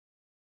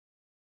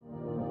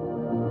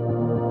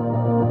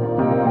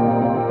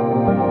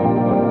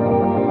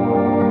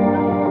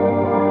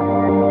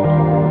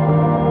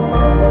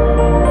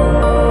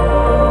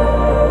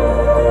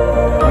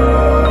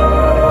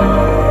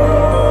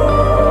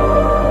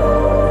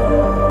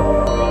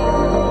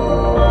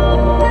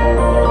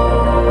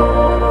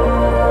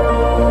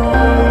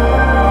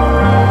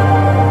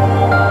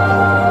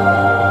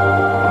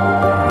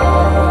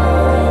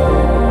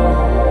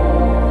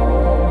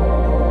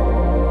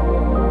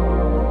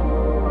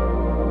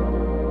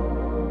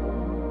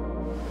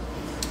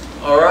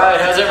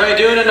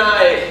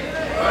tonight?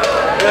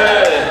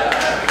 Good.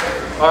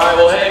 All right,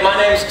 well, hey, my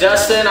name's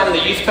Dustin. I'm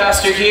the youth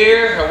pastor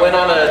here. I went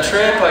on a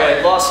trip.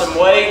 I lost some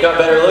weight, got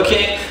better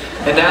looking,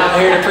 and now I'm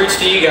here to preach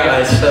to you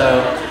guys.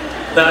 So,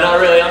 no,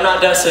 not really. I'm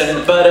not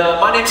Dustin. But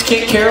my name's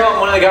Kent Carroll. I'm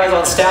one of the guys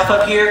on staff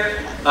up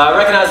here. I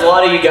recognize a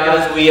lot of you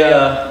guys. We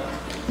are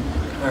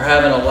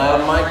having a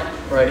loud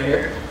mic right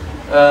here.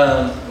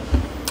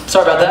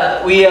 Sorry about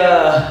that.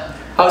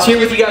 I was here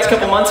with you guys a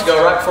couple months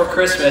ago, right before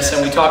Christmas,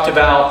 and we talked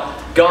about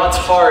God's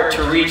heart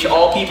to reach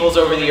all peoples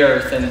over the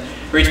earth and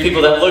reach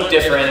people that look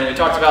different, and we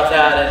talked about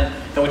that,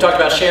 and we talked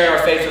about sharing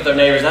our faith with our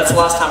neighbors. That's the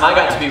last time I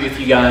got to be with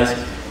you guys.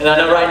 And I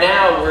know right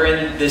now we're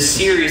in this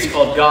series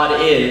called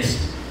God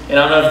Is, and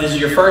I don't know if this is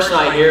your first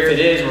night here. If it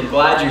is, we're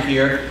glad you're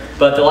here.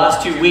 But the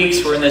last 2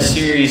 weeks we're in this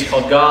series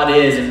called God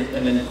Is,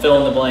 and then fill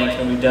in the blank,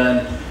 and we've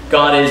done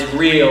God Is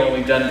Real, and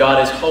we've done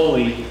God Is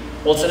Holy.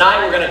 Well,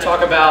 tonight we're going to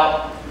talk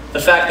about the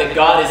fact that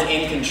God is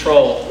in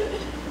control,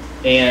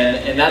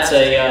 and that's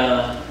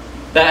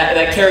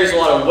that carries a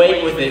lot of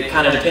weight with it,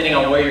 kind of depending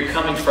on where you're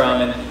coming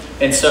from.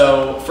 And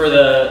so for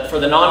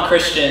the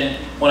non-Christian,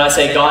 when I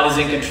say God is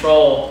in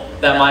control,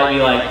 that might be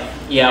like,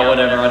 yeah,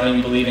 whatever, I don't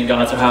even believe in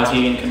God, so how is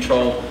he in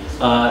control?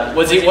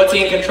 What's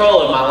he in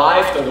control of? My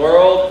life, the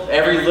world,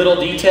 every little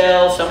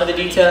detail, some of the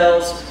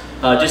details,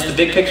 just the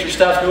big picture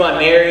stuff, who I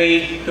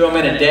marry, who I'm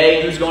going to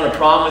date, who's going to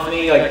prom with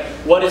me, like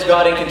what is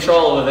God in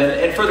control of?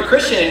 And for the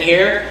Christian in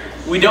here,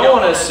 we don't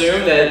want to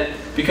assume that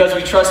because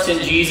we trust in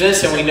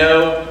Jesus and we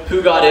know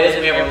who God is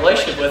and we have a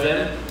relationship with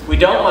him, we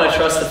don't want to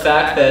trust the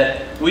fact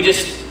that we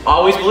just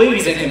always believe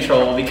he's in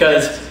control,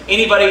 because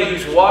anybody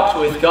who's walked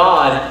with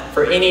God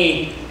for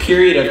any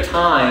period of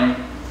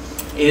time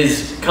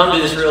is come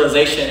to this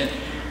realization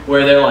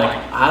where they're like,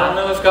 I don't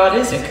know if God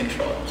is in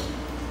control.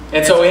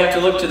 And so we have to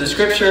look to the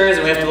scriptures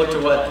and we have to look to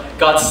what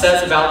God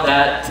says about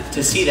that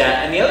to see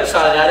that. And the other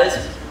side of that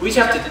is we just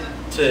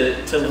have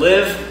to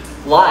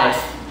live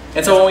life.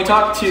 And so when we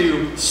talk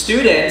to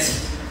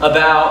students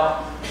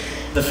about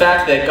the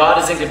fact that God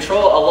is in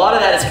control, a lot of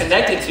that is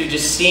connected to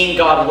just seeing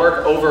God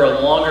work over a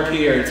longer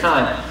period of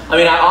time. I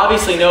mean, I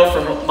obviously know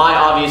from my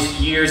obvious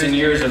years and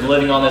years of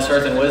living on this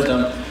earth in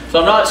wisdom, so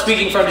I'm not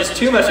speaking from just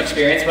too much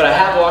experience, but I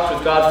have walked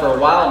with God for a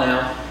while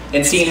now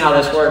and seen how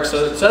this works.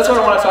 So that's what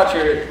I want to talk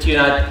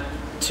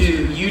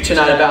to you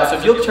tonight about. So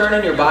if you'll turn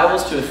in your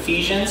Bibles to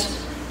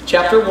Ephesians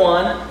chapter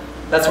 1,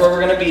 that's where we're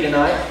going to be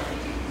tonight.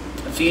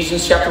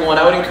 Ephesians chapter 1.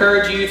 I would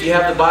encourage you, if you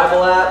have the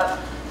Bible app,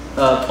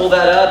 pull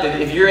that up.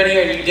 If you're in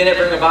here and you didn't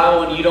bring a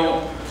Bible and you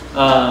don't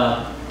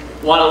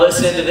want to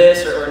listen to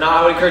this or not,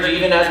 I would encourage you,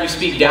 even as we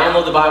speak,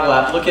 download the Bible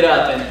app, look it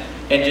up,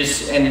 and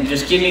just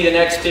give me the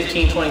next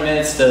 15, 20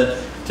 minutes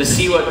to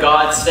see what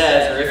God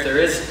says, or if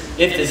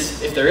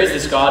there is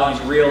this God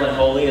who's real and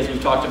holy, as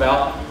we've talked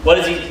about. What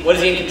is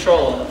he in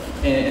control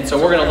of? And so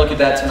we're going to look at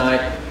that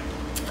tonight.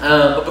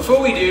 But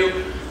before we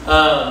do,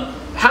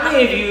 how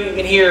many of you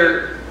in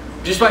here,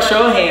 just by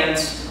show of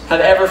hands,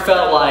 have ever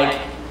felt like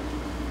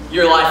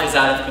your life is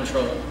out of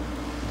control?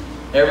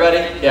 Everybody?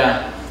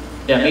 Yeah.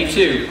 Yeah, me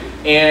too.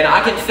 And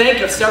I can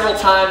think of several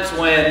times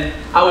when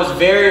I was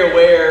very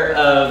aware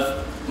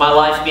of my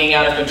life being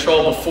out of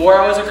control before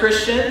I was a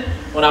Christian,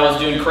 when I was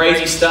doing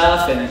crazy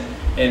stuff,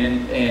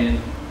 and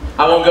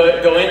I won't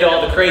go into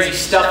all the crazy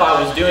stuff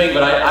I was doing,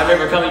 but I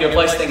remember coming to a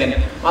place thinking,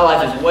 my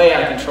life is way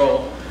out of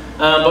control.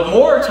 But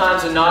more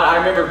times than not, I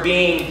remember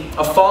being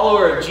a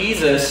follower of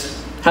Jesus,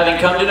 having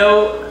come to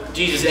know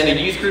Jesus in a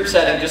youth group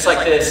setting just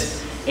like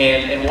this,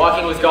 and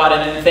walking with God,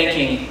 and then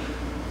thinking,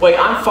 wait,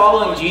 I'm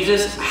following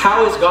Jesus?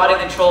 How is God in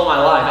control of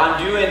my life?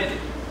 I'm doing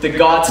the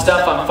God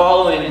stuff, I'm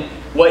following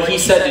what he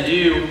said to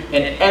do,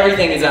 and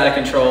everything is out of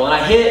control. And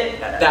I hit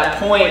that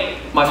point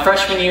my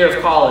freshman year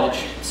of college.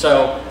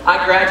 So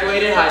I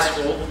graduated high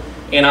school,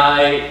 and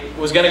I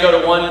was going to go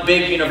to one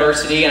big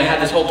university, and I had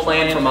this whole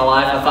plan for my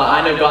life. I thought,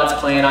 I know God's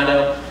plan, I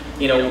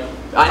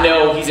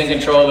know he's in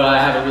control, but I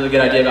have a really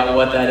good idea about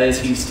what that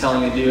is he's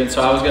telling me to do. And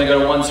so I was going to go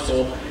to one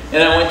school. And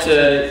then I went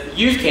to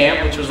youth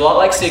camp, which was a lot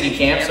like Siggy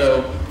camp.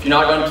 So if you're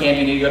not going to camp,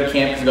 you need to go to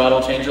camp because God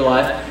will change your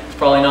life. It's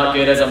probably not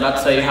good, as I'm about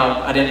to tell you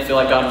how I didn't feel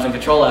like God was in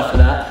control after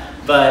that.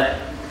 But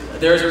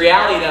there's a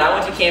reality that I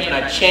went to camp and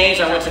I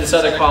changed. I went to this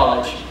other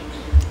college.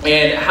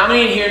 And how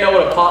many in here know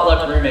what a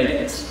potluck roommate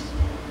is?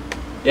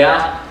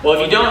 Yeah? Well,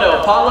 if you don't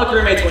know, a potluck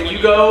roommate's when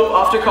you go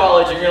off to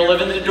college, you're going to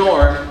live in the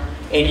dorm,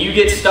 and you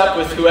get stuck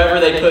with whoever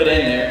they put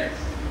in there.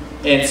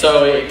 And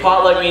so a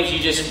potluck means you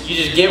just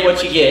get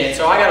what you get. And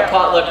so I got a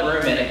potluck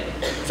roommate.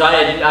 So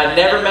I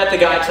never met the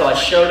guy until I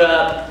showed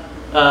up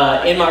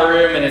in my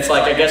room, and it's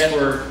like, I guess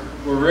we're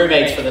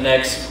roommates for the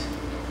next,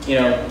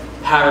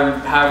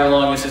 however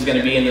long this is going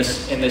to be in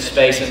this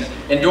space.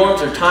 And dorms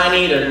are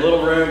tiny, they're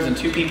little rooms, and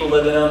 2 people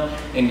live in them.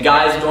 And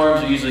guys'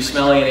 dorms are usually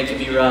smelly and it can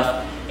be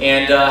rough.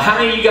 And how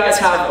many of you guys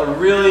have a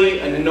really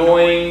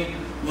annoying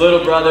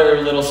little brother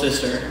or little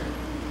sister?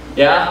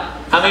 Yeah?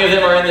 How many of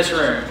them are in this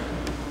room?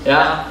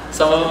 Yeah?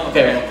 Some of them?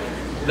 Okay,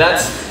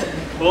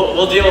 well,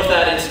 we'll deal with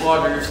that in small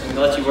groups and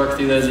let you work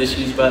through those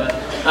issues. But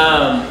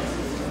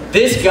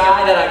this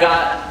guy that I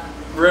got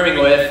rooming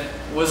with,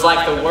 was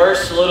like the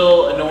worst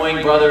little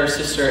annoying brother or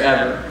sister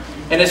ever.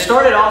 And it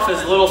started off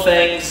as little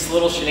things,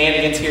 little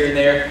shenanigans here and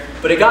there,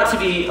 but it got to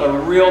be a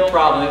real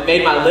problem. It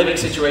made my living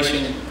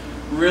situation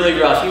really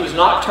rough. He was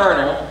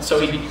nocturnal, so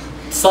he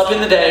slept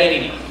in the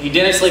day and he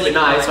didn't sleep at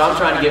night, so I'm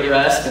trying to get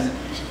rest, and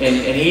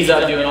he's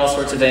up doing all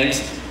sorts of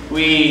things.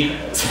 We,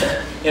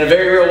 in a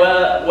very real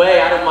way,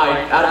 out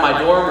of my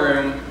dorm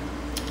room,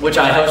 which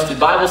I hosted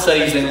Bible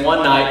studies in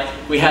one night,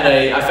 we had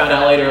I found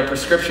out later, a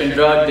prescription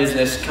drug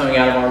business coming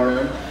out of our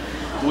room.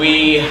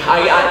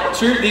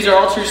 These are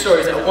all true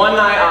stories. One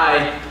night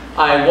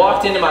I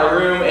walked into my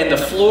room and the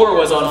floor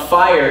was on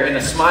fire in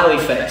a smiley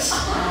face.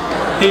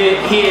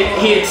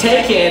 He had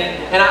taken,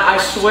 and I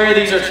swear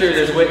these are true,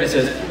 there's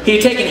witnesses, he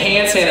had taken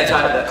hand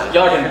sanitizer.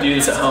 Y'all are going to do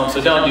this at home, so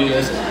don't do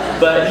this.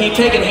 But he'd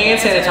taken hand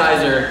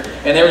sanitizer,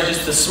 and there was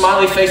just a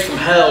smiley face from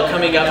hell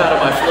coming up out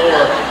of my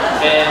floor.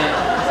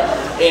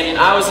 And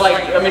I was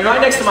like, I mean,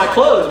 right next to my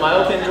clothes, my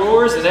open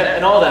drawers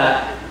and all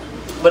that.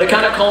 But it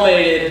kind of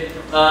culminated.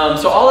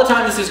 So all the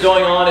time this is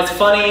going on, it's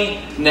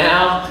funny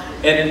now,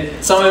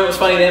 and some of it was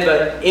funny then,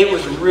 but it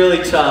was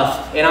really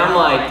tough. And I'm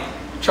like,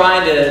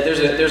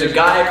 there's a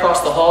guy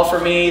across the hall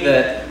from me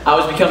that I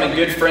was becoming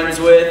good friends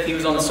with. He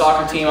was on the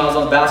soccer team, I was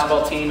on the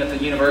basketball team at the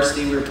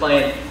university. We were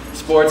playing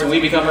sports and we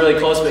become really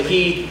close, but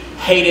he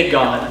hated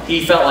God.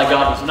 He felt like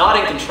God was not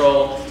in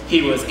control.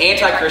 He was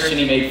anti-Christian.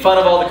 He made fun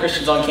of all the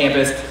Christians on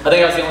campus. I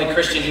think I was the only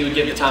Christian he would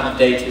give the time of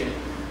day to.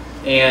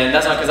 And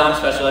that's not because I'm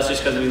special, that's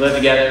just because we lived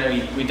together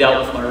and we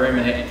dealt with my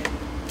roommate.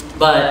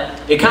 But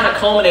it kind of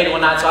culminated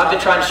one night, so I've been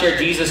trying to share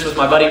Jesus with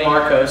my buddy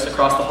Marcos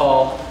across the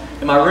hall.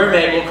 And my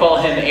roommate, we'll call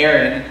him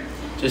Aaron.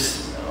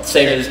 Just I'll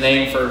save his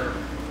name for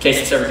in case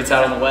this ever gets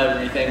out on the web or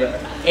anything.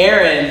 But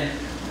Aaron,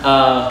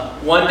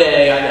 one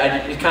day,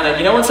 it kind of,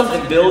 you know when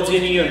something builds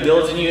in you and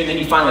then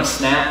you finally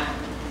snap?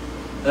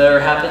 That ever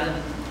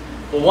happened?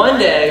 Well, one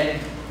day,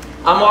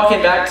 I'm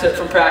walking back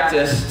from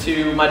practice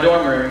to my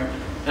dorm room,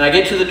 and I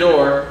get to the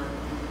door,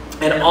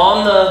 and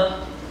on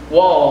the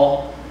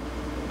wall,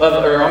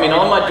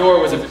 on my door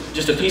was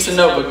just a piece of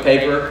notebook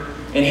paper,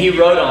 and he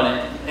wrote on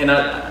it, and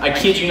I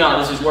kid you not,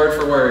 this is word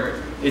for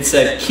word. It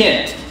said,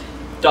 Kent, ...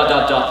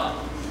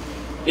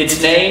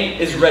 Its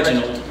name is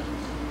Reginald.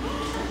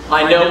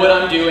 I know what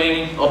I'm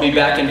doing. I'll be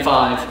back in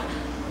 5.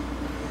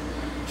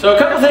 So a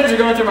couple things are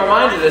going through my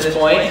mind at this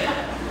point.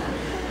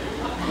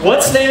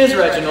 What's name is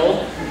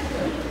Reginald?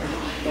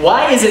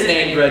 Why is it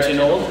named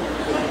Reginald?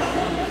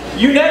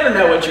 You never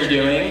know what you're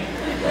doing.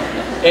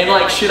 And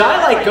like, should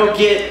I like go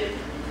get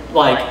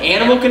like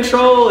animal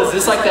control? Is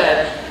this like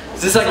that?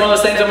 Is this like one of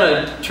those things I'm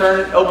going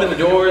to open the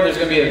door and there's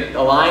going to be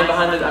a lion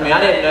behind it? I mean,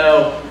 I didn't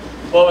know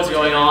what was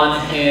going on,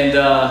 and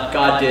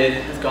God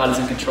did. God is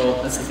in control.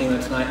 That's the thing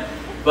of tonight.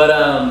 But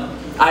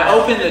I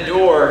opened the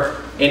door,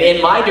 and in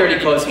my dirty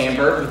clothes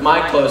hamper, with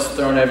my clothes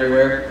thrown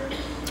everywhere,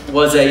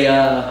 was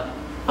a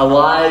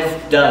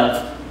live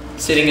dove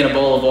sitting in a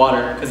bowl of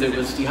water because it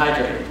was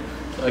dehydrated.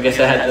 So I guess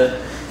I had to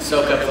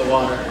soak up the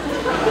water.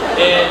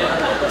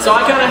 And so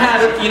I kind of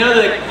had, you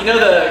know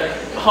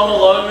the Home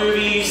Alone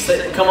movies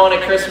that come on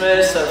at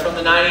Christmas from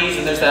the 90s,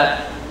 and there's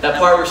that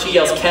part where she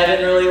yells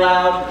Kevin really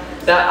loud.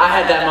 I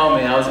had that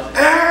moment. I was like,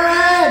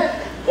 Aaron,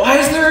 why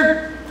is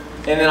there?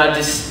 And then I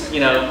just,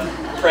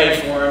 prayed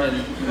for him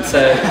and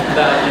said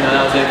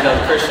that was it. Because I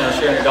was a Christian. I was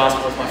sharing the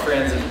gospel with my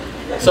friends.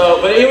 And so,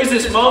 but it was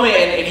this moment,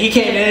 and he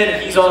came in,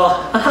 and he's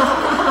all,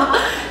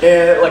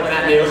 and like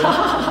Matt knew, and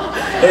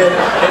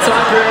so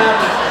I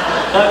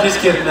grabbed. I'm just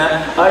kidding,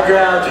 Matt.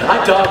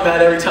 I dog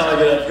Matt every time I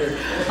get up here.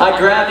 I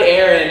grabbed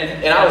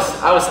Aaron, and I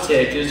was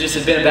ticked. It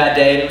had been a bad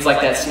day. It was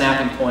like that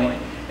snapping point.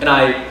 And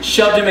I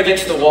shoved him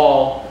against the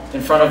wall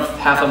in front of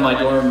half of my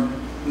dorm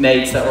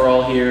mates that were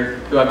all here,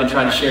 who I've been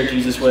trying to share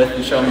Jesus with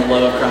and show them the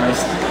love of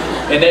Christ.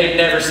 And they've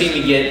never seen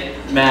me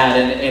get mad.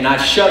 And I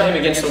shoved him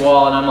against the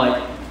wall, and I'm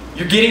like,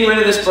 you're getting rid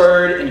of this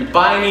bird, and you're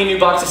buying me a new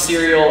box of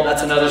cereal.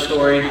 That's another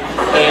story. And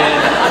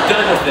I'm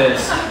done with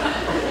this.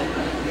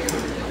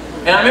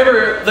 And I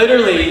remember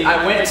literally,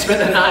 I went and spent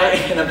the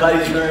night in a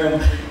buddy's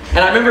room, and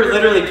I remember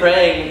literally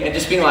praying and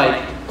just being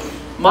like,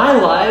 my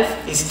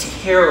life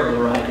is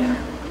terrible right now.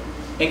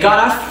 And God,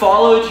 I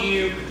followed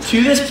you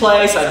to this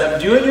place, I'm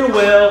doing your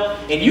will,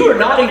 and you are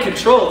not in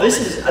control.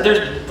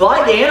 There's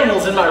blind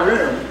animals in my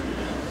room.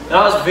 And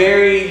I was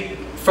very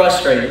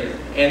frustrated.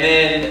 And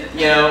then,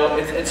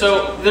 and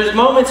so there's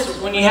moments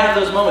when you have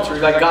those moments where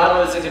you're like,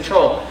 God was in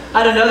control.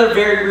 I had another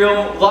very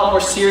real, lot more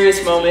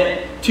serious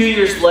moment 2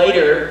 years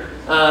later.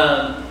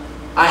 I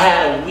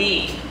had a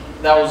week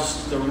that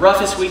was the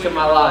roughest week of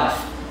my life.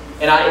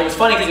 And it was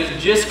funny because it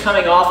was just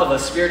coming off of a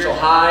spiritual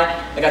high.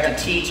 I got to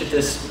teach at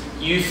this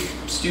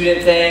youth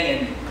student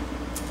thing,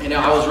 and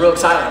I was real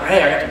excited. Like,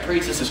 hey, I got to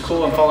preach. This is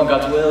cool. I'm following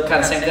God's will, kind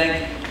of same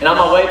thing. And on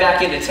my way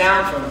back into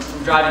town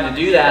from driving to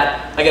do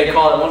that, I get a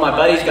call that one of my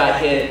buddies got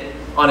hit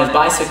on his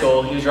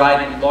bicycle. He was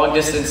riding long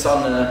distance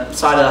on the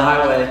side of the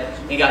highway.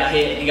 And he got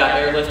hit, and he got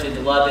airlifted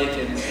to Lubbock,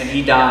 and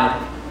he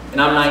died.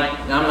 And I'm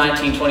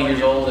 19, 20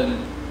 years old,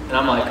 and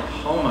I'm like,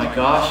 oh my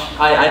gosh,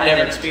 I'd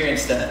never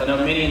experienced death. I know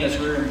many in this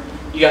room,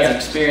 you guys have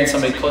experienced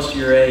somebody close to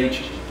your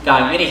age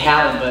dying. Many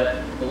haven't,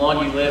 but the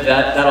longer you live,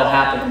 that'll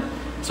happen.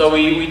 So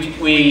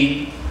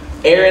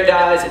Aaron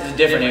dies. It's a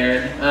different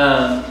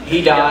Aaron.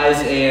 He dies,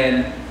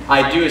 and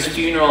I do his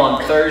funeral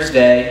on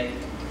Thursday.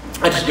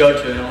 I just go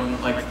to it. I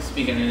don't like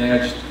speaking anything. I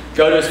just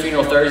go to his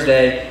funeral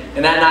Thursday,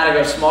 and that night I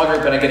go to small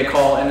group, and I get a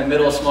call in the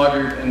middle of small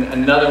group, and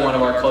another one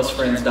of our close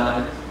friends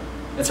died.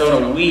 And so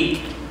in a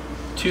week,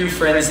 2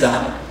 friends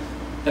died.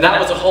 And that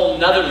was a whole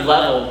nother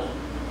level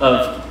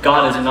of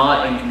God is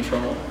not in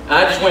control. And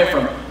I just went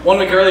from 1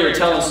 week earlier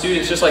telling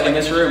students, just like in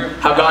this room,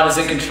 how God is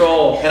in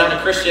control. And I'm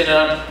a Christian, and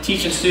I'm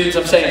teaching students,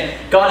 I'm saying,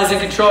 God is in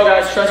control,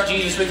 guys, trust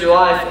Jesus with your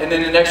life. And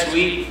then the next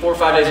week, 4 or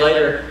 5 days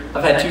later,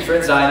 I've had 2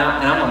 friends die,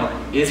 and I'm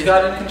like, is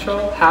God in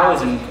control? How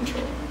is he in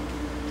control?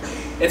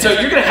 And so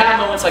you're going to have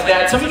moments like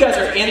that. Some of you guys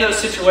are in those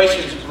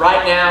situations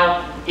right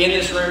now in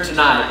this room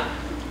tonight.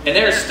 And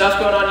there's stuff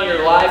going on in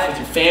your life with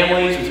your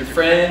families, with your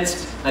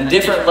friends, on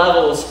different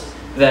levels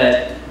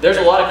that there's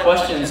a lot of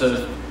questions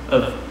of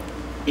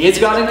is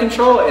God in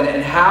control,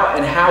 and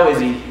how is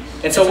he?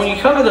 And so when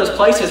you come to those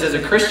places as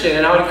a Christian,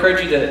 and I would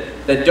encourage you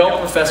that don't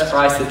profess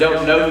Christ, that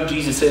don't know who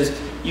Jesus is,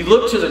 you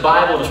look to the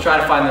Bible to try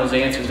to find those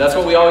answers. That's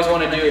what we always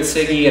want to do at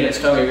SGY and at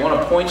Stonegate. We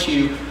want to point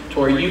you to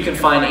where you can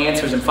find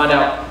answers and find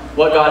out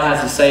what God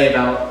has to say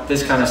about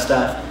this kind of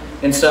stuff.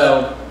 And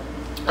so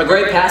a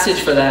great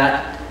passage for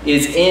that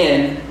is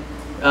in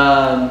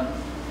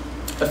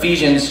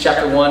Ephesians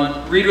chapter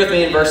 1. Read with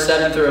me in verse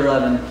 7 through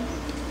 11.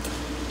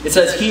 It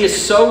says, "He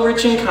is so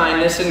rich in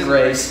kindness and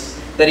grace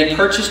that he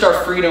purchased our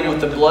freedom with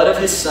the blood of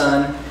his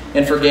Son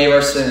and forgave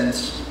our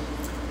sins.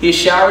 He has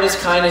showered his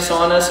kindness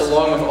on us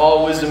along with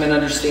all wisdom and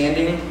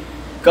understanding.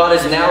 God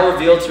has now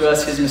revealed to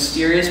us his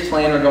mysterious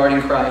plan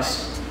regarding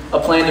Christ, a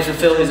plan to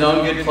fulfill his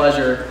own good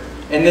pleasure.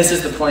 And this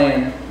is the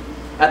plan.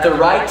 At the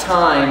right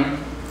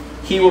time,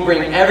 he will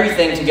bring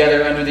everything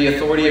together under the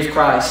authority of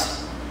Christ,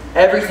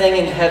 everything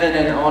in heaven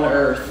and on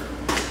earth.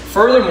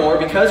 Furthermore,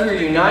 because we are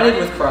united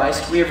with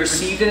Christ, we have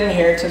received an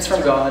inheritance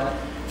from God,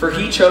 for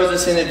he chose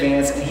us in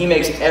advance, and he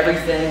makes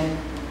everything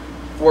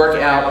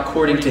work out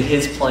according to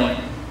his plan."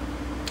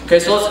 Okay,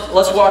 so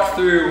let's walk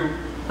through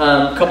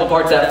a couple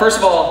parts of that. First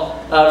of all,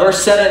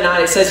 verse 7 and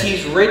 9, it says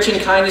he's rich in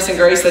kindness and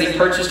grace that he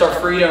purchased our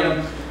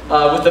freedom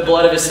with the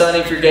blood of his Son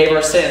and forgave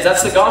our sins.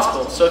 That's the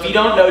gospel. So if you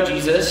don't know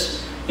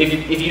Jesus,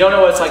 if you don't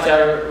know what it's like to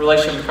have a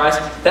relationship with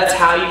Christ, that's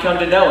how you come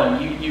to know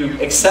him. You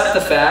accept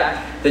the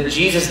fact that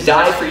Jesus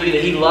died for you,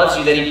 that he loves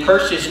you, that he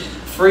purchased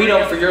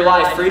freedom for your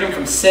life, freedom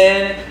from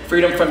sin,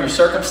 freedom from your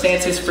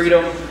circumstances,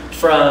 freedom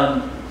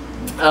from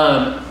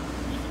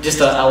just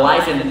a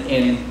life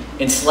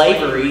in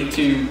slavery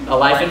to a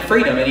life in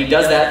freedom. And he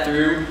does that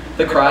through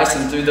the Christ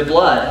and through the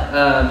blood.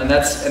 And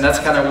that's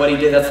kind of what he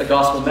did. That's the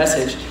gospel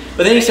message.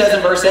 But then he says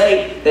in verse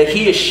 8 that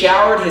he has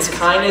showered his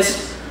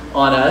kindness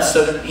on us.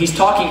 So he's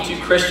talking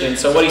to Christians.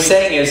 So what he's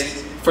saying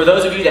is, for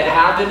those of you that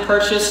have been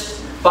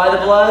purchased by the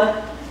blood,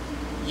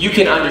 you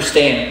can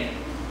understand.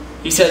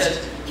 He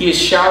says he has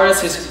showered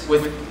us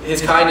with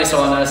his kindness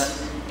on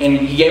us, and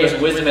he gave us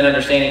wisdom and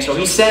understanding. So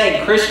he's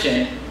saying,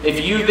 Christian,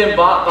 if you've been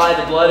bought by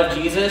the blood of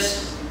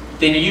Jesus,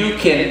 then you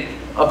can,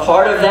 a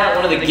part of that,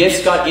 one of the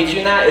gifts God gives you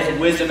in that is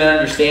wisdom and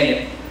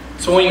understanding.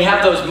 So when you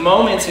have those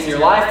moments in your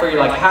life where you're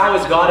like, how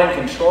is God in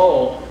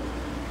control?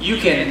 You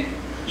can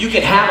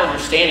have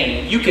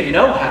understanding. You can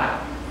know how.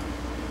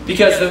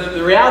 Because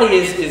the reality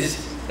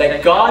is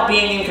that God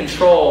being in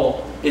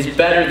control is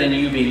better than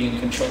you being in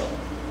control.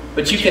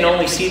 But you can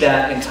only see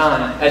that in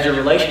time as your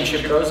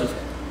relationship grows with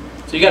him.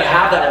 So you got to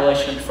have that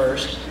relationship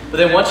first. But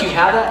then once you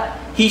have that,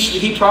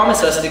 he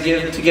promised us to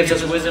give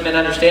us wisdom and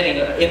understanding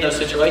in those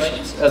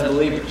situations as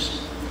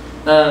believers.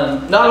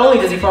 Not only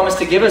does he promise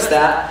to give us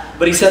that,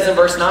 but he says in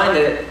verse 9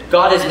 that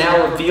God has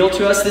now revealed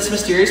to us this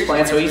mysterious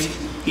plan. So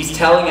he's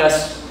telling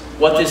us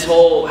what this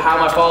whole, how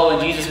am I following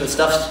Jesus,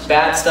 but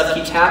bad stuff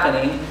keeps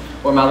happening,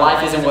 or my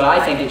life isn't what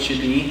I think it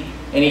should be.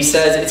 And he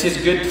says it's his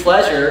good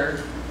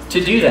pleasure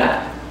to do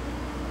that.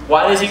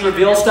 Why does he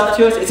reveal stuff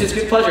to us? It's his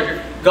good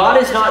pleasure.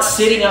 God is not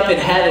sitting up in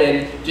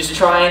heaven just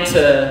trying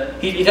to,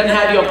 he doesn't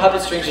have you on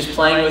puppet strings just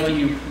playing with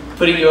you,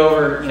 putting you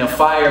over,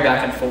 fire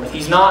back and forth.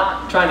 He's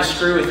not trying to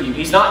screw with you.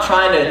 He's not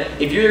trying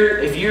to, if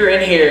you're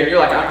in here and you're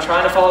like, I'm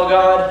trying to follow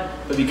God,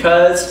 but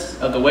because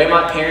of the way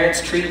my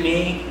parents treat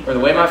me, or the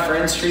way my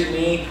friends treat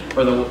me,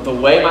 or the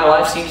way my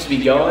life seems to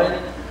be going,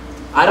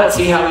 I don't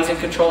see how he's in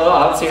control at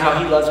all. I don't see how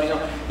he loves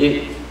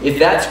me. If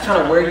that's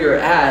kind of where you're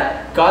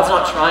at, God's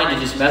not trying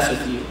to just mess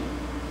with you.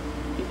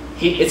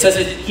 It says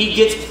that he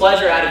gets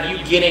pleasure out of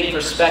you getting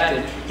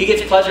perspective. He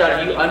gets pleasure out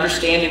of you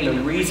understanding the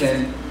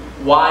reason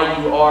why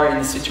you are in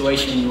the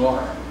situation you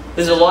are.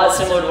 This is a lot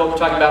similar to what we're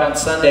talking about on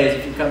Sundays,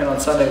 if you come in on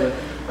Sunday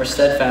with our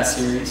Steadfast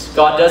series.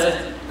 God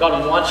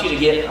wants you to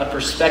get a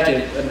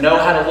perspective and know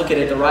how to look at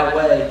it the right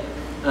way,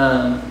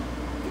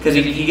 because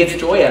he gets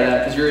joy out of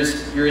that,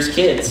 because you're his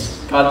kids.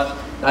 God,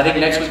 I think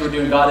next week we're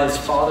doing God as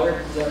Father.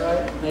 Is that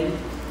right? Maybe?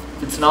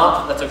 If it's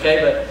not, that's okay.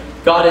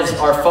 But God is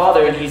our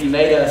Father, and he's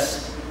made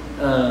us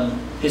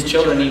his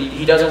children.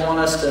 He doesn't want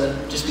us to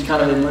just be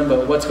kind of in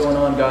limbo. What's going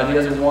on, God? He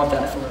doesn't want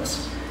that for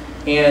us.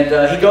 And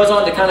he goes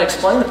on to kind of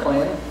explain the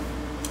plan.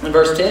 In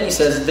verse 10, he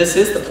says, this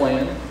is the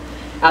plan.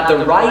 At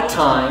the right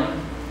time,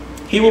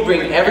 he will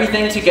bring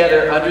everything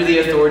together under the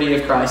authority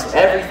of Christ,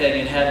 everything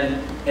in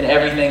heaven and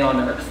everything on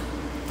earth.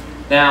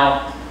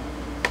 Now,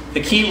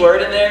 the key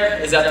word in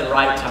there is at the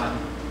right time.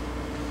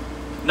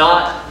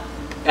 Not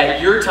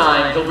at your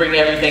time, he'll bring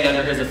everything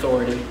under his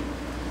authority.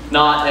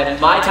 Not at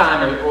my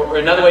time, or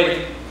another way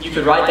that you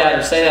could write that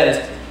or say that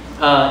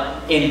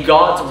is, in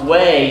God's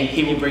way,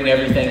 he will bring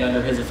everything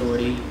under his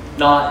authority.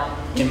 Not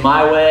in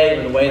my way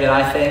or the way that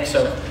I think.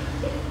 So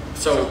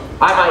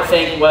I might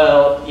think,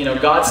 well,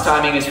 God's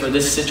timing is for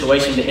this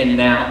situation to end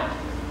now.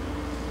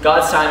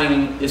 God's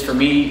timing is for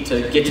me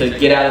to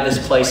get out of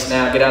this place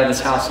now, get out of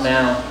this house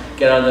now,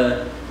 get out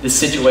of this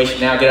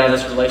situation now, get out of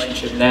this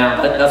relationship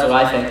now. That's what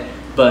I think.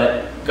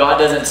 But God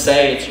doesn't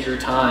say it's your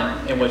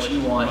time and what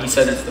you want. He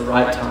says it's the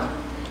right time.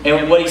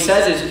 And what he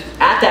says is,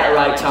 at that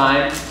right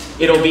time,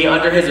 it'll be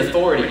under his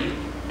authority.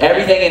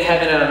 Everything in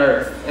heaven and on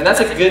earth. And that's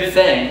a good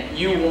thing.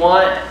 You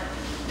want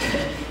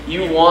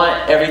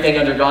everything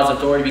under God's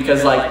authority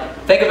because,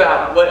 think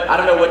about I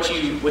don't know what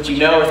you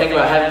know or think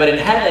about heaven, but in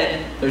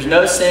heaven, there's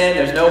no sin,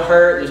 there's no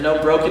hurt, there's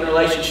no broken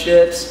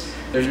relationships,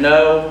 there's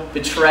no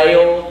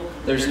betrayal,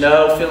 there's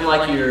no feeling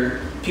like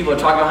people are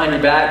talking behind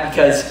your back,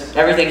 because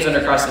everything's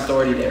under Christ's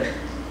authority there.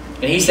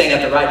 And he's saying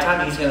at the right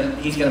time,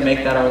 he's gonna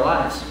make that our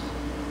lives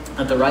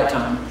at the right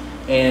time,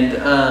 and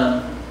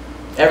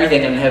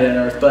everything in heaven and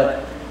earth.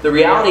 But the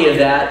reality of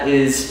that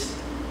is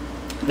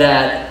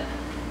that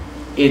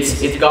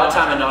it's God's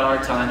time and not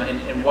our time.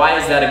 And why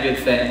is that a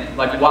good thing?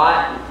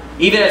 Why,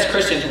 even as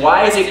Christians,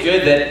 why is it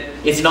good that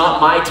it's not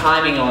my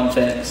timing on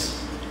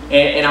things?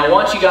 And I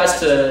want you guys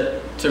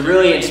to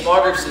really, in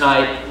small groups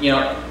tonight,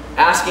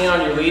 ask in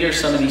on your leaders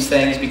some of these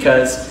things,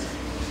 because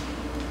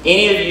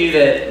any of you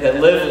that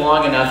live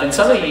long enough, and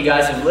some of you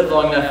guys have lived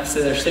long enough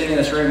so they're sitting in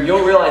this room,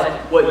 you'll realize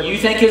what you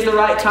think is the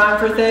right time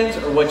for things,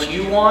 or what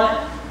you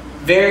want,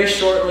 very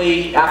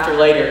shortly after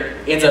later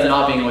ends up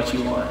not being what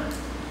you want.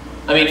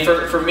 I mean,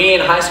 for me in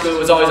high school, it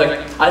was always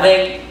I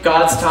think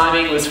God's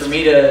timing was for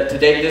me to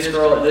date this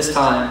girl at this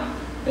time.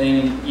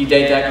 And you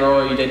date that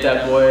girl or you date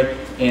that boy,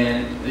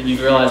 and you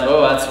realize,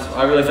 oh,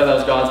 I really thought that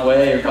was God's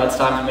way or God's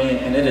time for me,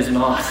 and it is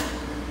not.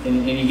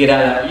 And you get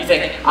out of that. Or you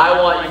think,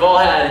 you've all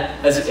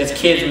had, as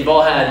kids, we've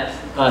all had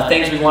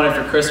things we wanted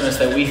for Christmas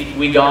that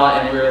we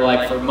got, and we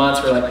were for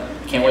months, we're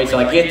I can't wait till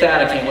I get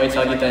that. I can't wait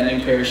till I get that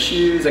new pair of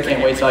shoes. I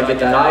can't wait till I get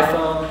that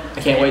iPhone.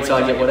 I can't wait till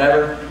I get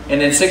whatever.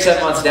 And then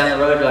 6-7 months down the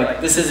road, you're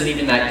this isn't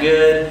even that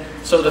good.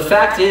 So the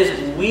fact is,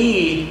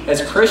 we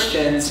as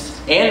Christians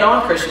and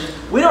non-Christians,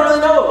 we don't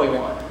really know what we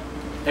want.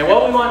 And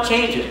what we want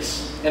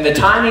changes. And the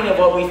timing of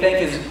what we think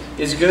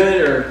is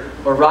good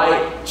or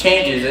right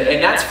changes.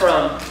 And that's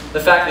from the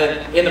fact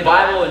that in the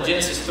Bible, in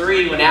Genesis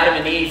 3, when Adam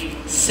and Eve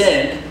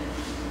sinned,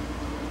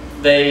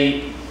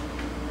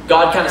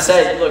 God kind of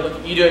said,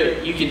 look, you do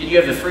it. You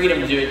have the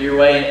freedom to do it your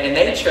way, and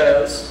they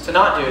chose to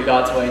not do it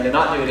God's way, and to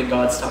not do it in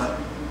God's time,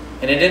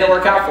 and it didn't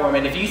work out for them.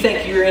 And if you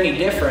think you're any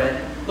different,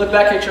 look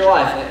back at your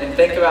life and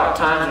think about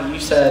times when you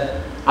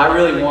said, "I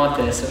really want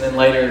this," and then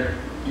later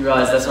you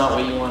realize that's not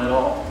what you want at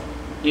all.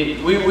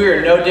 We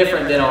are no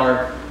different than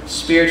our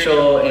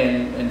spiritual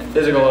and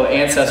physical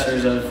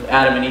ancestors of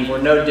Adam and Eve.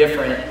 We're no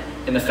different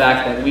in the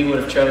fact that we would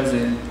have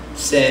chosen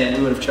sin, and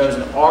we would have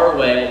chosen our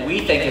way, what we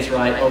think is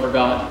right, over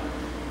God.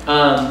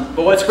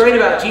 But what's great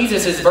about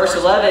Jesus is verse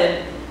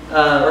 11,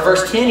 or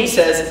verse 10, he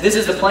says, this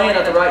is the plan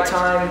at the right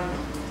time,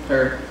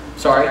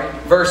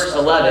 verse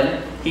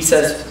 11, he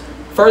says,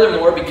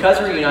 furthermore, because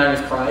we're united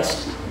with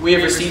Christ, we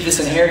have received this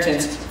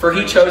inheritance, for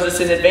he chose us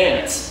in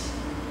advance.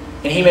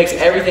 And he makes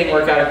everything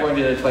work out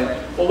according to the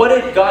plan. Well, what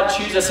did God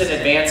choose us in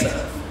advance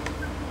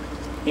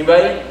of?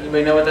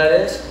 Anybody know what that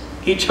is?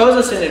 He chose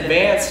us in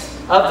advance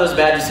of those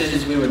bad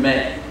decisions we would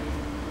make.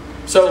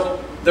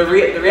 So the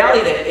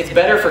reality that it's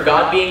better for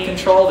God being in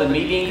control than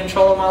me being in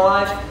control of my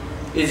life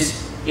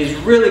is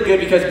really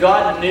good, because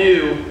God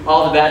knew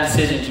all the bad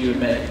decisions you would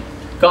make.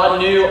 God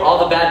knew all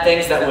the bad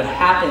things that would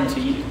happen to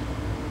you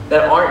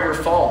that aren't your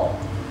fault.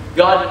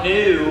 God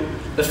knew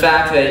the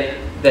fact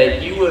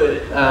that you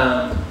would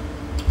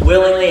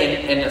willingly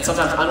and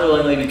sometimes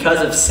unwillingly,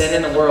 because of sin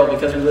in the world,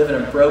 because we live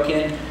in a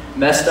broken,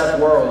 messed up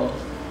world,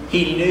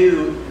 he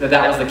knew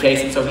that was the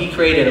case, and so he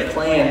created a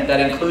plan that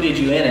included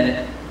you in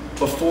it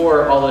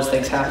before all those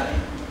things happened.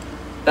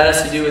 That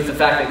has to do with the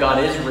fact that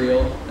God is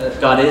real,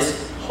 that God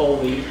is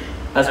holy,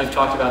 as we've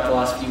talked about the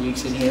last few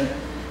weeks in here.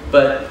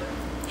 But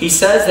he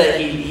says that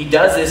he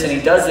does this, and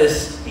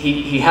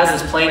he has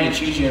this plan to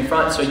choose you in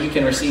front so you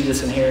can receive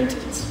this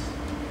inheritance.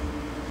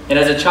 And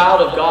as a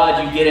child of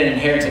God, you get an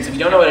inheritance. If you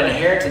don't know what an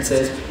inheritance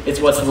is, it's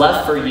what's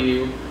left for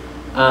you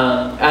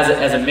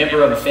as a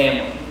member of a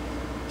family.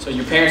 So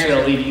your parents are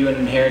going to leave you an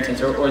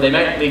inheritance, or they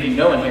might leave you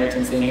no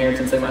inheritance. The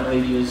inheritance they might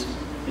leave you is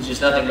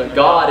just nothing. But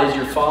God is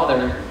your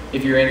Father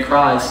if you're in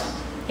Christ,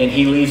 and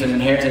he leaves an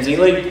inheritance. He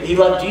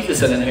loved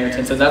Jesus an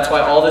inheritance, and that's why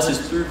all this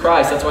is through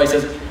Christ. That's why he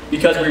says,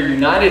 because we're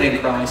united in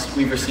Christ,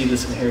 we've received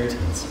this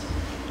inheritance.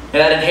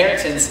 And that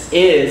inheritance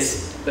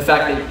is the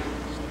fact that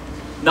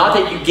Not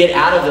that you get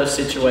out of those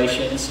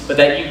situations, but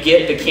that you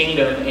get the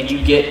kingdom and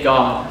you get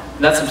God.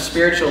 And that's some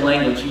spiritual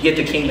language. You get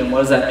the kingdom. What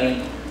does that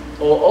mean?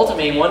 Well,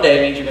 ultimately, one day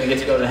it means you're going to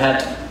get to go to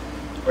heaven,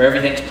 where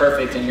everything's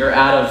perfect and you're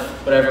out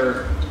of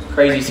whatever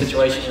crazy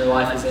situation your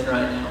life is in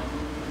right now.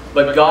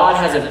 But God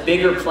has a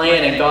bigger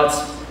plan, and God's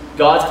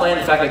plan,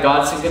 the fact that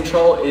God's in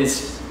control,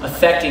 is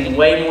affecting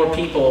way more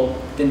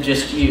people than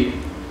just you.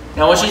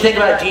 Now, I want you to think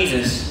about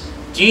Jesus.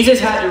 Jesus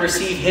had to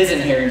receive his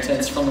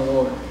inheritance from the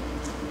Lord.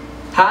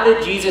 How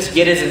did Jesus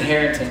get his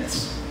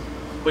inheritance?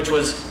 Which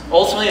was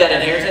ultimately that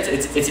inheritance,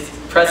 it's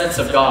presence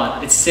of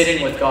God. It's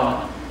sitting with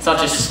God. It's not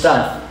just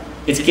stuff.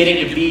 It's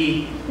getting to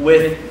be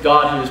with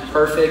God, who is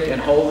perfect and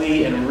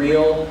holy and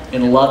real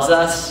and loves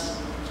us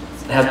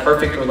and has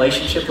perfect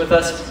relationship with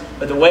us.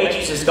 But the way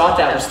Jesus got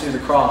that was through the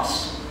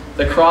cross.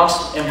 The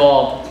cross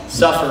involved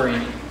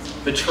suffering,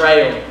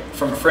 betrayal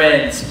from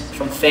friends,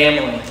 from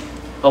family.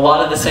 A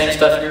lot of the same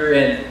stuff you're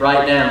in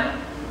right now.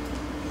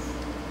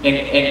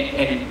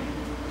 And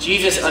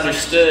Jesus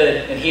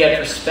understood, and he had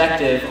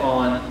perspective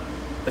on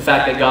the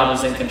fact that God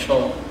was in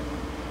control.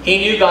 He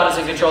knew God was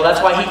in control.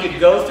 That's why he could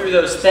go through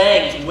those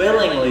things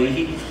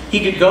willingly. He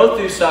could go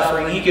through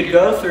suffering. He could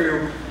go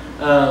through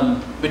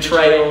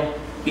betrayal,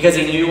 because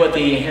he knew what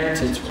the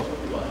inheritance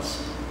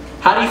was.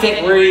 How do you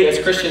think we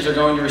as Christians are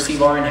going to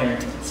receive our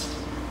inheritance?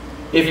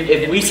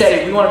 If we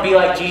say we want to be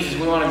like Jesus,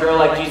 we want to grow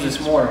like Jesus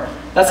more,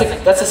 that's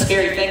a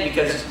scary thing,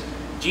 because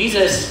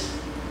Jesus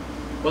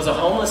was a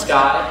homeless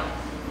guy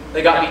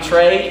that got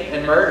betrayed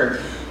and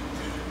murdered.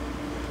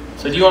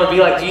 So do you want to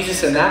be like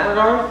Jesus in that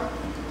regard?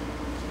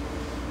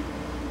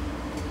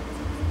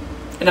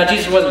 And now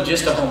Jesus wasn't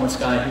just a homeless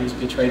guy who was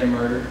betrayed and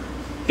murdered.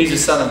 He's the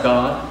Son of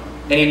God,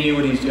 and he knew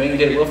what he was doing. He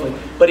did it willfully.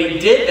 But he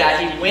did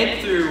that. He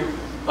went through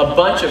a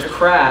bunch of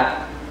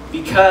crap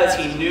because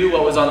he knew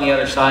what was on the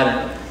other side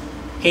of it.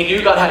 He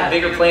knew God had a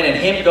bigger plan, and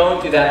him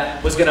going through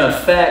that was going to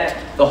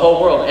affect the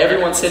whole world.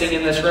 Everyone sitting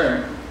in this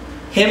room.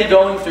 Him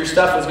going through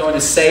stuff was going to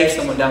save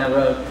someone down the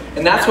road.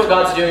 And that's what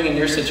God's doing in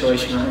your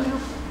situation right now.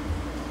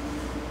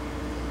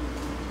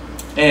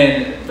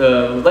 And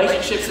the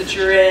relationships that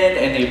you're in,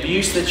 and the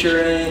abuse that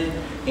you're in,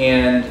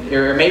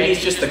 or maybe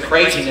it's just the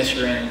craziness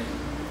you're in,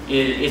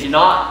 is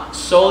not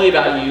solely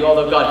about you,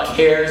 although God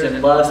cares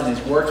and loves and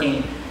is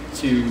working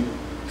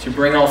to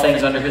bring all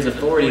things under his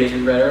authority, as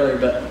we read earlier.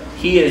 But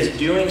he is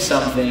doing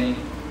something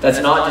that's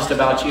not just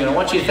about you. And I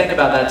want you to think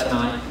about that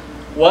tonight.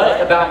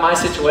 What about my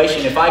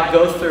situation, if I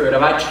go through it,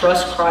 if I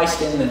trust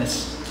Christ in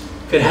this,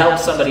 could help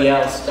somebody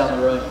else down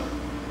the road?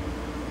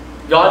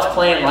 God's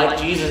plan,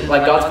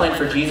 like God's plan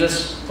for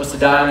Jesus, was to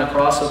die on the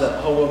cross so that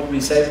the whole world would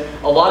be saved.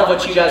 A lot of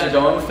what you guys are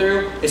going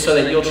through is so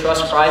that you'll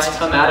trust Christ,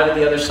 come out of it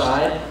the other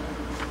side,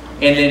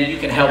 and then you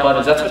can help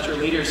others. That's what your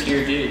leaders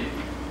here do.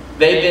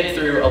 They've been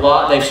through a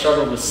lot. They've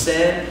struggled with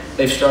sin.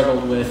 They've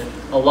struggled with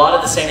a lot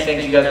of the same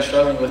things you guys are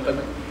struggling with.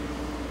 But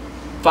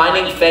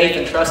finding faith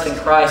and trust in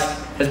Christ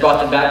has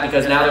brought them back,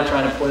 because now they're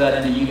trying to pour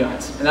that into you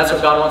guys. And that's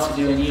what God wants to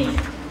do in you.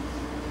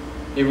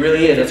 It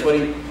really is.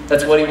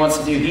 That's what he wants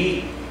to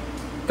do.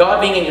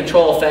 God being in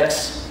control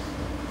affects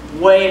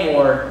way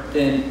more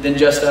than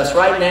just us.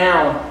 Right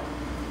now,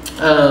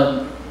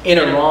 in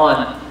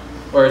Iran,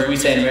 or as we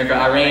say in America,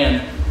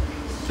 Iran,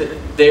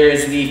 there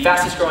is the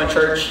fastest growing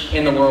church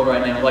in the world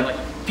right now. Like,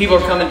 people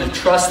are coming to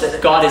trust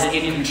that God is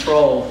in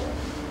control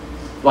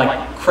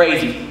like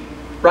crazy.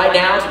 Right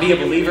now, to be a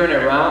believer in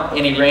Iran,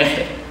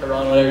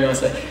 whatever you want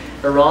to say,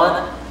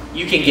 Iran,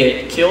 you can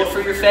get killed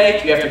for your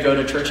faith. You have to go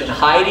to church in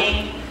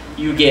hiding.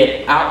 You're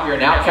an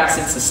outcast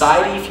in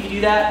society if you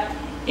do that.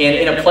 And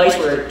in a place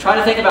where, try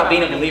to think about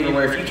being a believer,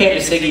 where if you came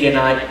to Siggy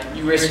tonight,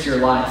 you risked your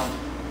life.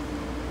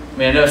 I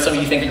mean, I know some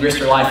of you think you risked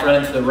your life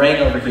running to the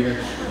ring over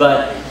here,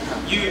 but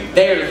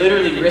they are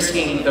literally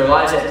risking their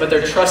lives, but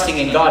they're trusting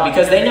in God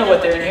because they know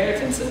what their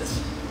inheritance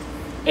is.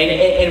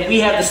 And we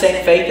have the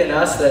same faith in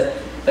us that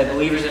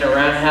believers in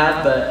Iran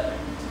have, but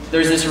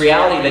there's this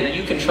reality that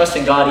you can trust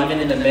in God even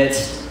in the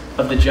midst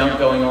of the junk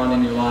going on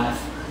in your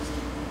life.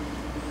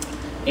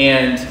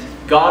 And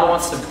God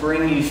wants to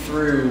bring you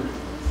through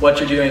what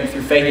you're doing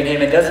through faith in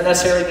him. It doesn't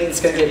necessarily mean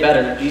it's going to get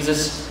better.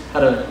 Jesus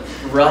had a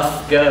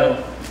rough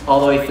go all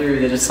the way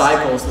through. The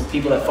disciples, the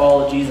people that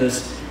followed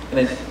Jesus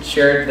and then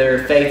shared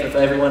their faith with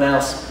everyone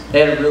else, they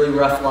had a really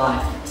rough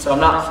life. So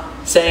I'm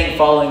not saying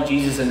following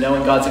Jesus and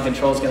knowing God's in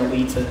control is going to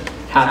lead to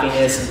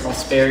happiness and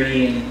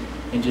prosperity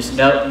and just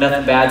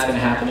nothing bad's going to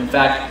happen. In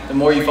fact, the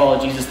more you follow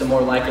Jesus, the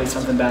more likely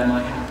something bad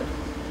might happen.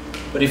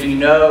 But if you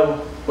know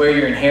where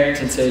your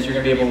inheritance is, you're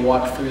going to be able to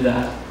walk through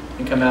that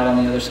and come out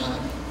on the other side.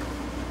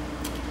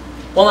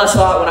 One last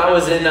thought: when I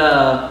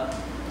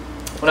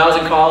was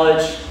in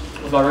college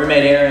with my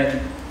roommate Aaron,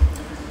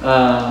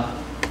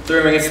 threw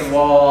him against the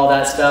wall, all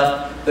that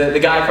stuff. The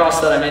guy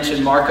across that I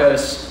mentioned,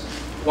 Marcos,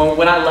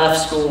 when I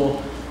left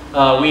school,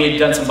 we had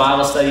done some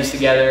Bible studies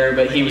together,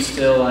 but he was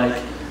still like,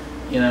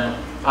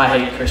 I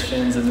hate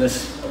Christians, and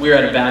we were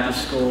at a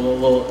Baptist school, a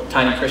little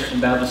tiny Christian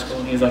Baptist school,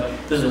 and he was like,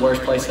 this is the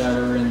worst place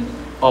ever, and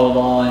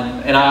blah,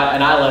 and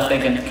I left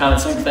thinking kind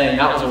of the same thing.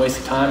 That was a waste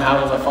of time. How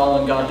was I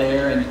following God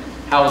there, and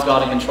how was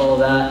God in control of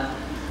that?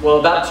 Well,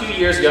 about 2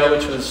 years ago,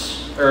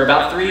 or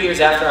about 3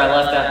 years after I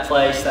left that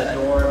place, that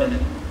dorm,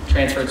 and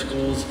transferred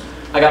schools,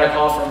 I got a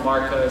call from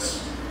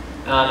Marcos.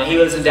 And he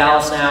lives in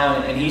Dallas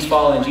now, and he's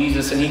following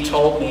Jesus, and he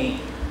told me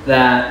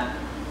that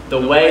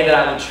the way that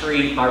I would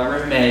treat my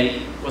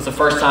roommate was the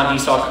first time he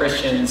saw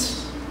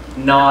Christians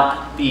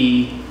not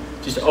be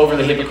just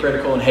overly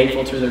hypocritical and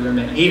hateful to their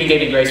roommate. He even gave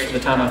me grace for the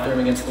time I threw him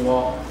against the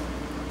wall.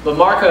 But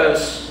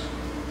Marcos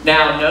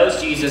now knows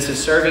Jesus,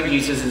 is serving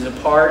Jesus, is a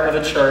part of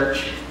a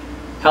church,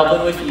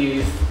 helping with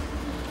youth.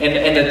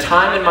 And the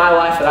time in my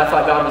life that I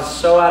thought God was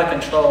so out of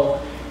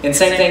control, and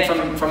same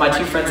thing from my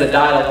 2 friends that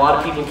died, a lot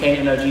of people came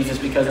to know Jesus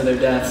because of their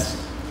deaths,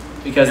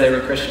 because they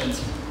were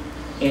Christians.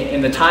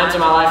 In the times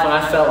in my life when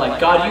I felt like,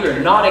 God, you are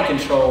not in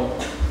control,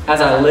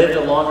 as I lived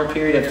a longer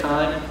period of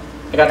time,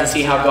 I got to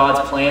see how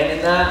God's plan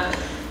in that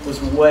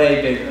was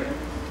way bigger.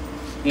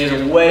 He has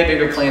a way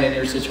bigger plan in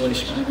your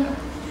situation right now.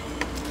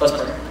 Let's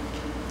pray.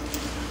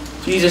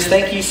 Jesus,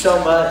 thank you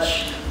so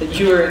much that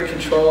you are in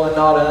control and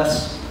not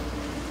us.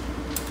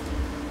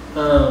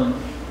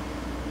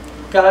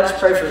 God, I just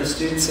pray for the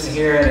students in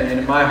here and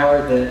in my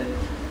heart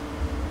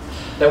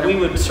that we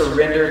would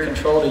surrender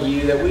control to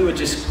you, that we would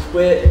just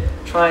quit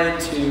trying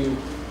to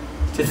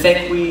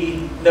think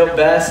we know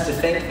best, to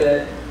think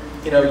that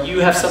you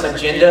have some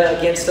agenda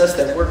against us,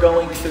 that we're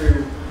going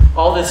through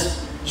all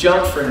this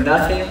junk for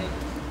nothing.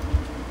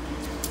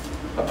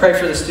 I pray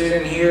for the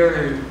student here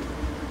who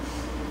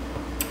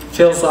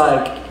feels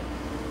like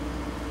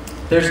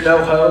there's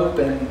no hope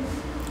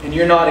and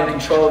you're not in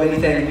control of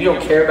anything, and you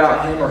don't care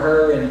about him or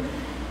her,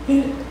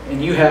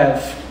 and you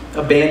have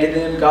abandoned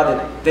them. God,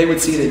 that they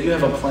would see that you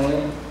have a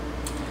plan,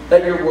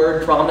 that your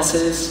word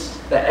promises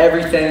that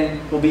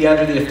everything will be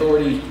under the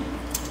authority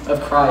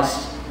of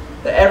Christ,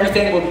 that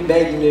everything will be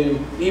made new,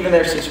 even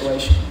their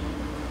situation.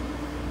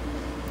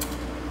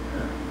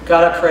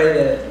 God, I pray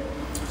that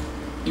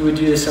you would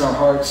do this in our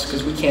hearts,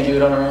 because we can't do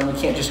it on our own. We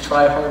can't just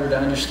try harder to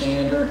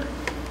understand or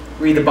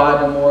read the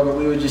Bible more, but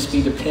we would just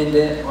be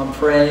dependent on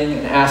praying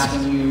and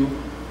asking you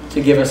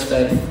to give us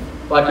faith.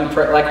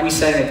 Like we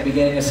sang at the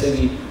beginning of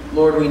Siggy,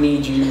 Lord, we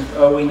need you.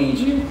 Oh, we need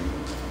you.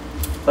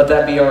 Let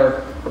that be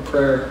our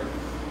prayer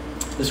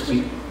this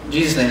week. In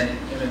Jesus' name.